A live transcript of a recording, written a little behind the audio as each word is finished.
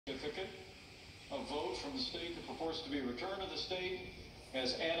certificate of vote from the state that purports to be returned to the state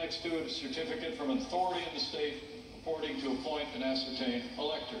has annexed to it a certificate from an authority in the state purporting to appoint and ascertain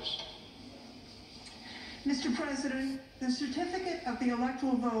electors. Mr. President, the certificate of the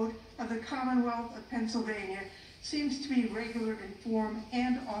electoral vote of the Commonwealth of Pennsylvania seems to be regular in form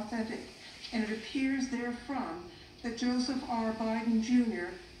and authentic, and it appears therefrom that Joseph R. Biden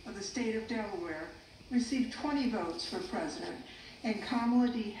Jr. of the state of Delaware received 20 votes for president, and Kamala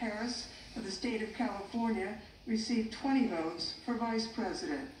D. Harris of the state of California received 20 votes for vice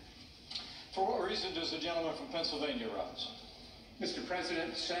president. For what reason does the gentleman from Pennsylvania rise? Mr.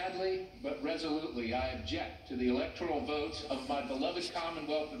 President, sadly but resolutely, I object to the electoral votes of my beloved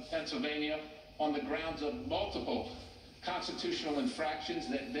Commonwealth of Pennsylvania on the grounds of multiple constitutional infractions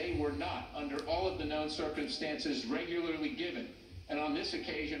that they were not, under all of the known circumstances, regularly given. And on this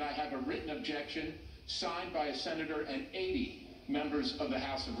occasion, I have a written objection signed by a senator and 80 members of the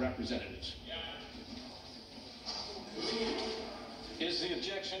House of Representatives. Is the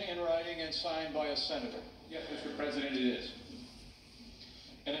objection in writing and signed by a senator? Yes, Mr. President, it is.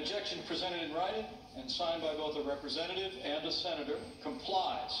 An objection presented in writing and signed by both a representative and a senator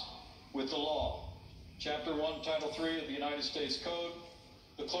complies with the law. Chapter 1, Title 3 of the United States Code.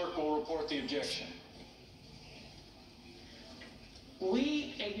 The clerk will report the objection.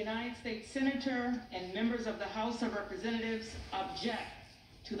 We, a United States Senator and members of the House of Representatives, object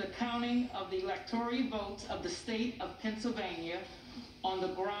to the counting of the electoral votes of the state of Pennsylvania on the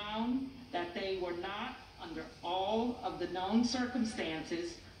ground that they were not, under all of the known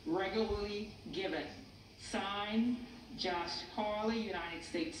circumstances, regularly given. Signed, Josh Hawley, United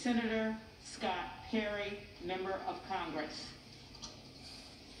States Senator, Scott Perry, Member of Congress.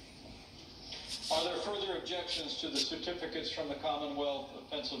 Are there further objections to the certificates from the Commonwealth of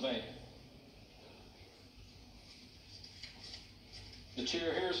Pennsylvania? The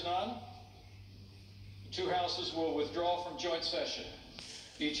chair hears none. The two houses will withdraw from joint session.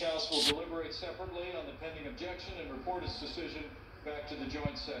 Each house will deliberate separately on the pending objection and report its decision back to the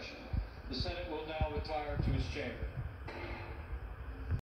joint session. The Senate will now retire to its chamber.